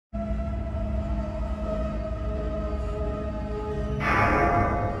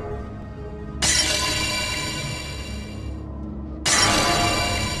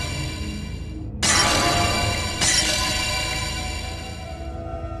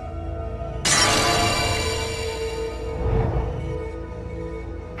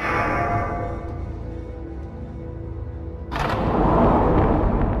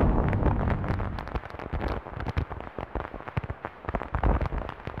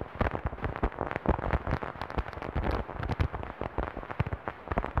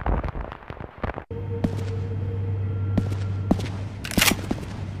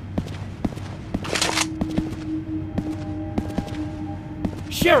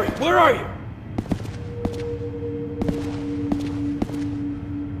Sherry, where are you?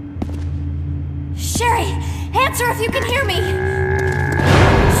 Sherry! Answer if you can hear me!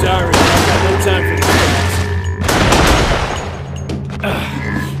 Sorry, I've got no time for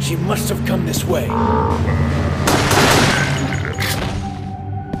this. She must have come this way.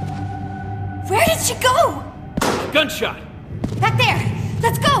 Where did she go? A gunshot! Back there!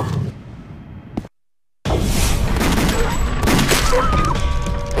 Let's go!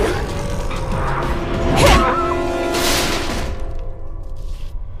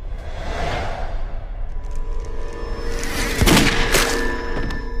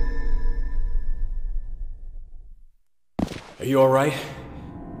 Are you alright?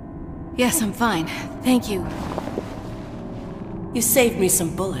 Yes, I'm fine. Thank you. You saved me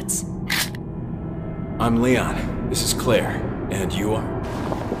some bullets. I'm Leon. This is Claire. And you are?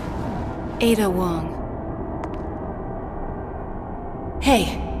 Ada Wong.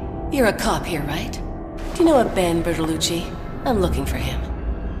 Hey, you're a cop here, right? Do you know a Ben Bertolucci? I'm looking for him.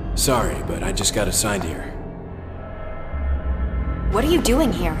 Sorry, but I just got assigned here. What are you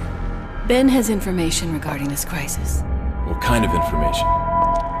doing here? Ben has information regarding this crisis. What kind of information?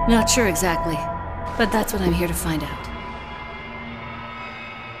 Not sure exactly, but that's what I'm here to find out.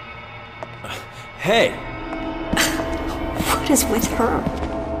 Hey! What is with her?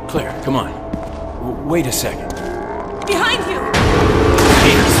 Claire, come on. Wait a second. Behind you!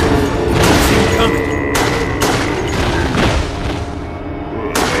 Please! See him coming.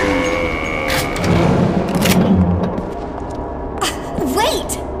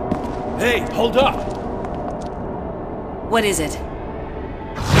 Wait! Hey, hold up! What is it?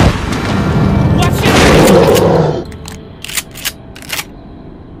 Watch it!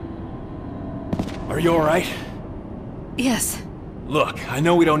 Are you alright? Yes. Look, I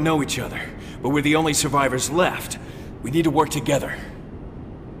know we don't know each other, but we're the only survivors left. We need to work together.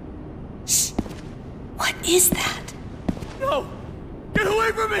 Shh. What is that? No! Get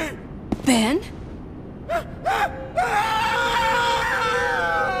away from me! Ben?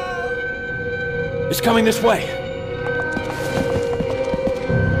 It's coming this way.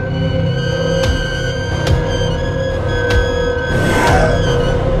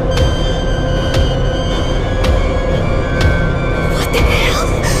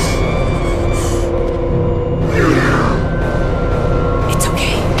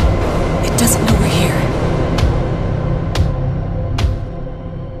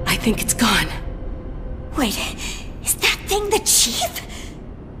 I think it's gone. Wait, is that thing the Chief?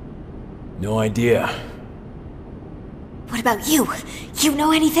 No idea. What about you? You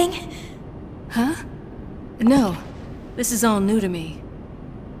know anything? Huh? No. This is all new to me.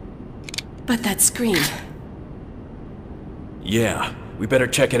 But that scream... Yeah, we better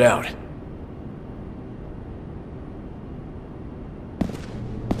check it out.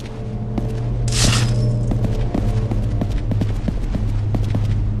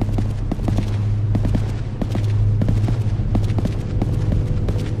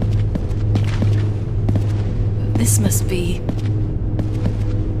 This must be...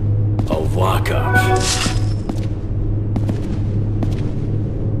 a lockup.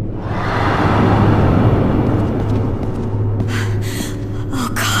 Oh,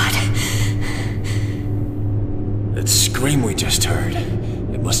 God. That scream we just heard.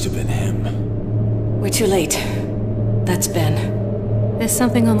 It must have been him. We're too late. That's Ben. There's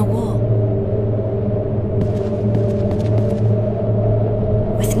something on the wall.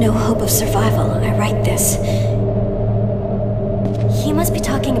 With no hope of survival, I write this. He must be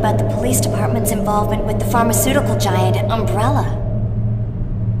talking about the police department's involvement with the pharmaceutical giant Umbrella.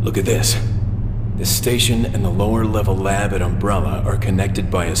 Look at this. The station and the lower level lab at Umbrella are connected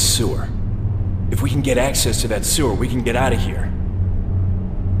by a sewer. If we can get access to that sewer, we can get out of here.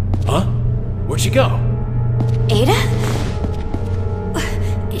 Huh? Where'd she go? Ada?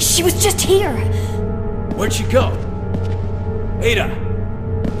 She was just here. Where'd she go? Ada!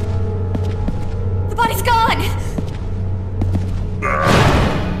 The body's gone!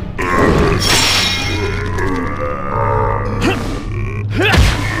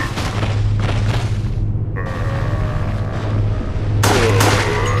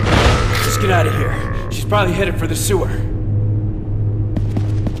 Let's get out of here. She's probably headed for the sewer.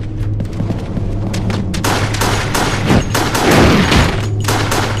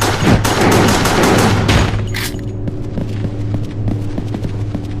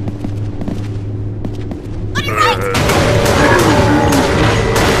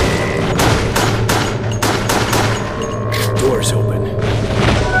 Door's open.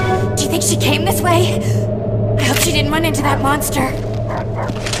 Do you think she came this way? I hope she didn't run into that monster.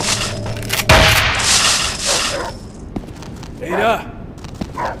 Ada!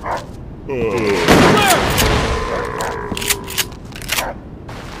 Calm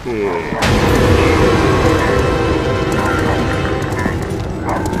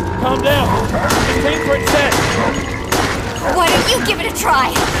down. Just aim for its head. Why don't you give it a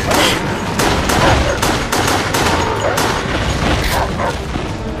try?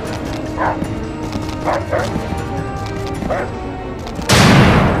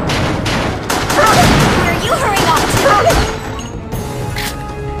 Where are you hurrying off to?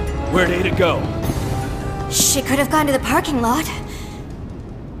 Where'd Ada go? She could have gone to the parking lot.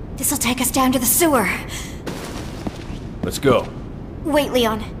 This'll take us down to the sewer. Let's go. Wait,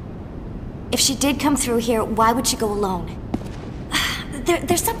 Leon. If she did come through here, why would she go alone?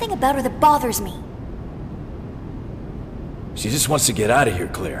 There's something about her that bothers me. She just wants to get out of here,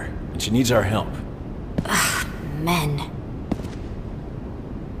 Claire. And she needs our help. Men.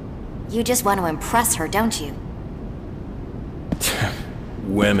 You just want to impress her, don't you?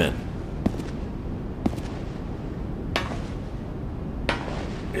 Women.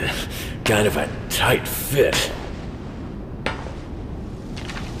 Kind of a tight fit.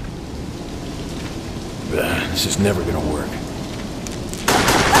 This is never gonna work.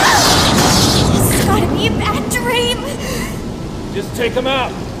 This has gotta be a bad dream! Just take him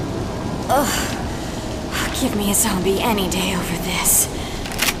out! Ugh. Give me a zombie any day over this.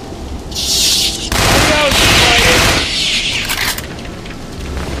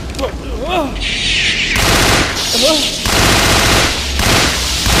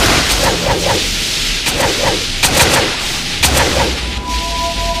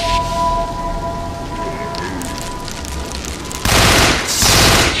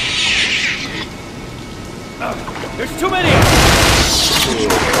 There's too many!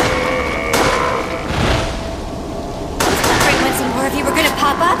 Wondering when some more of you were gonna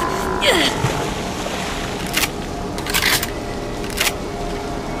pop up? Ugh.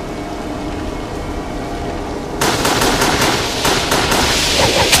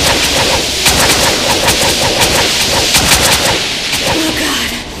 Oh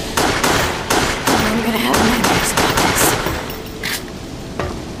God. I'm gonna have nightmares about this.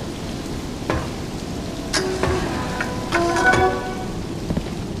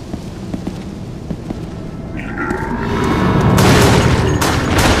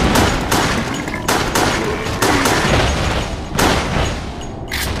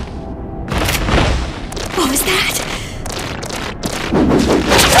 What was that?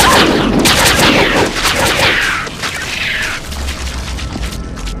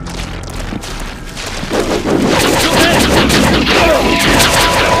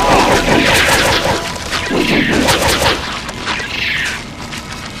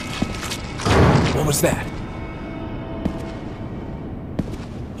 What was that?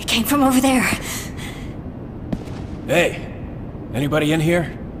 It came from over there. Hey, anybody in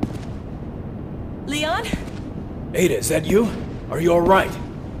here? Leon? Ada, is that you? Are you alright?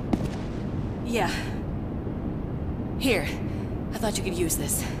 Yeah. Here. I thought you could use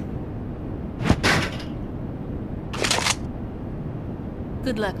this.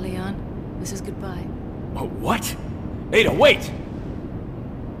 Good luck, Leon. This is goodbye. Oh, what? Ada, wait!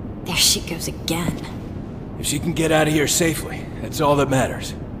 There she goes again. If she can get out of here safely, that's all that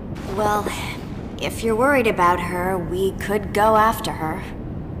matters. Well, if you're worried about her, we could go after her.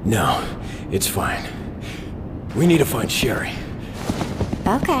 No, it's fine. We need to find Sherry.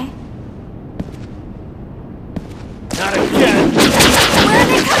 Okay. Not again! Where are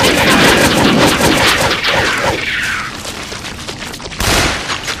they coming from?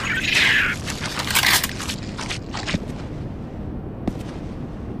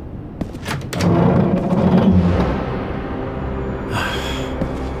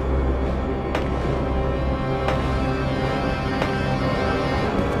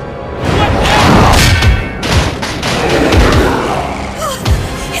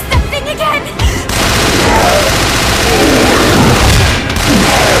 It's that thing again!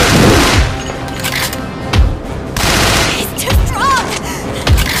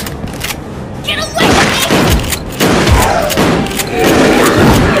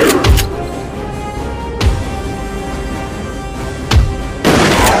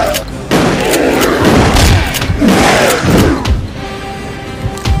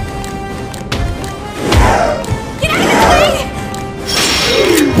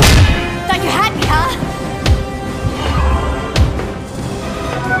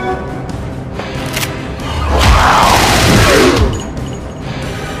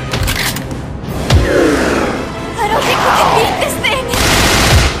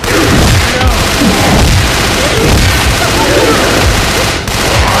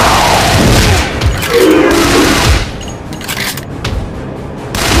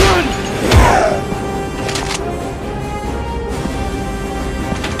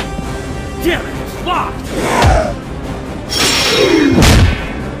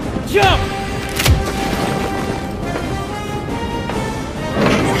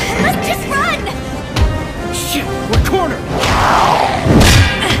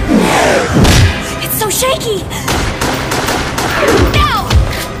 key! Now!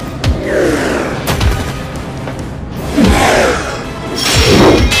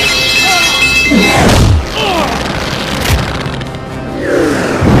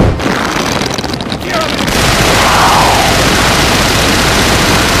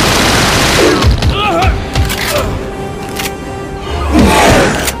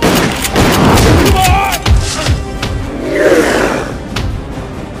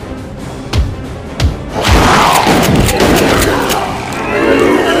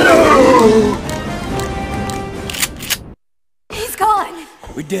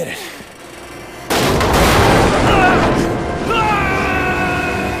 We did it.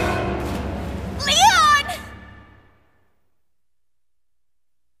 Leon!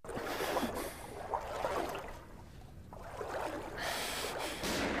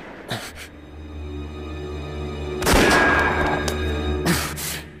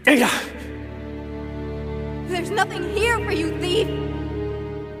 Ada! There's nothing here for you, thief!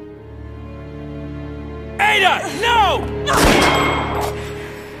 Ada! No!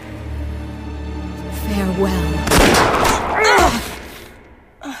 Farewell.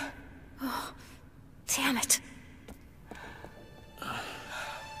 Damn it.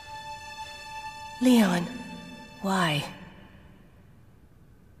 Leon, why?